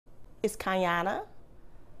is Kayana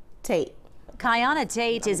Tate. Kayana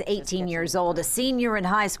Tate is 18 years old, a senior in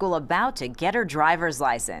high school about to get her driver's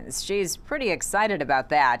license. She's pretty excited about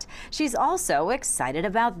that. She's also excited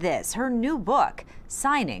about this, her new book,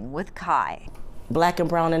 Signing with Kai. Black and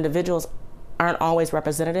brown individuals aren't always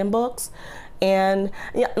represented in books. And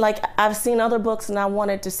yeah, like I've seen other books and I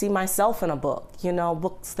wanted to see myself in a book, you know,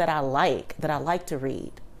 books that I like to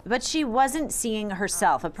read. But she wasn't seeing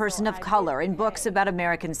herself, a person of color, in books about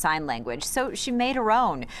American Sign Language, so she made her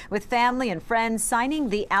own. With family and friends signing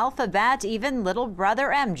the alphabet, even little brother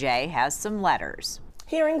MJ has some letters.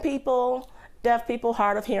 Hearing people, deaf people,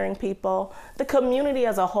 hard of hearing people, the community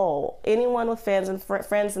as a whole, anyone with friends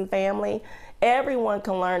and family, everyone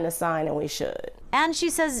can learn to sign, and we should. And she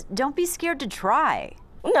says, don't be scared to try.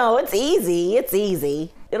 No, it's easy. It's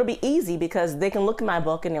easy. It'll be easy because they can look at my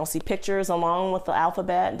book and they'll see pictures along with the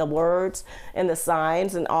alphabet, the words, and the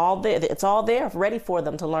signs, and all there. It's all there, ready for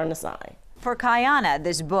them to learn to sign. For Kayana,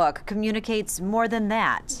 this book communicates more than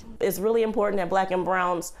that. It's really important that Black and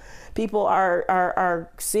browns people are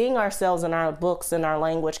seeing ourselves in our books and our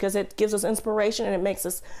language, because it gives us inspiration and it makes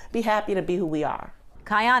us be happy to be who we are.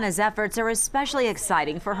 Kayana's efforts are especially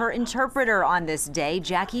exciting for her interpreter on this day,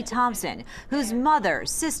 Jackie Thompson, whose mother,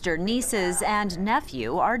 sister, nieces, and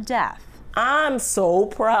nephew are deaf. I'm so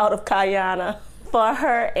proud of Kayana, for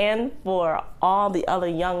her and for all the other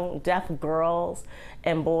young deaf girls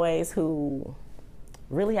and boys who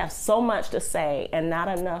really have so much to say and not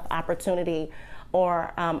enough opportunity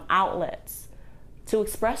or outlets to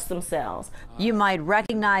express themselves. You might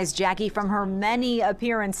recognize Jackie from her many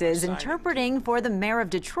appearances interpreting for the mayor of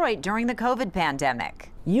Detroit during the COVID pandemic.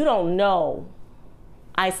 You don't know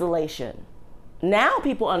isolation. Now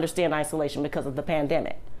people understand isolation because of the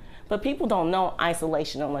pandemic, but people don't know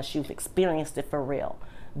isolation unless you've experienced it for real.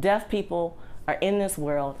 Deaf people are in this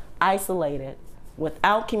world isolated,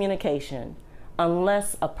 without communication,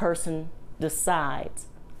 unless a person decides,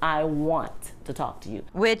 I want to talk to you.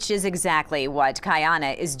 Which is exactly what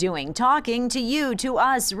Kayana is doing, talking to you, to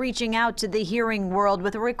us, reaching out to the hearing world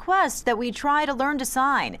with a request that we try to learn to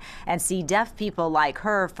sign and see deaf people like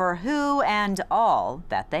her for who and all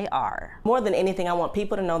that they are. More than anything, I want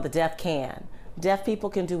people to know the deaf can. Deaf people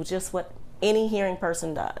can do just what any hearing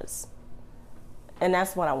person does. And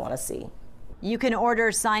that's what I want to see. You can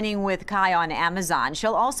order Signing with Kai on Amazon.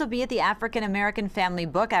 She'll also be at the African American Family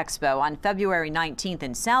Book Expo on February 19th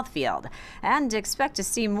in Southfield, and expect to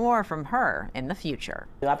see more from her in the future.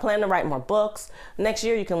 I plan to write more books. Next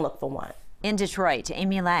year you can look for one. In Detroit,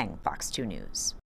 Amy Lang, Fox 2 News.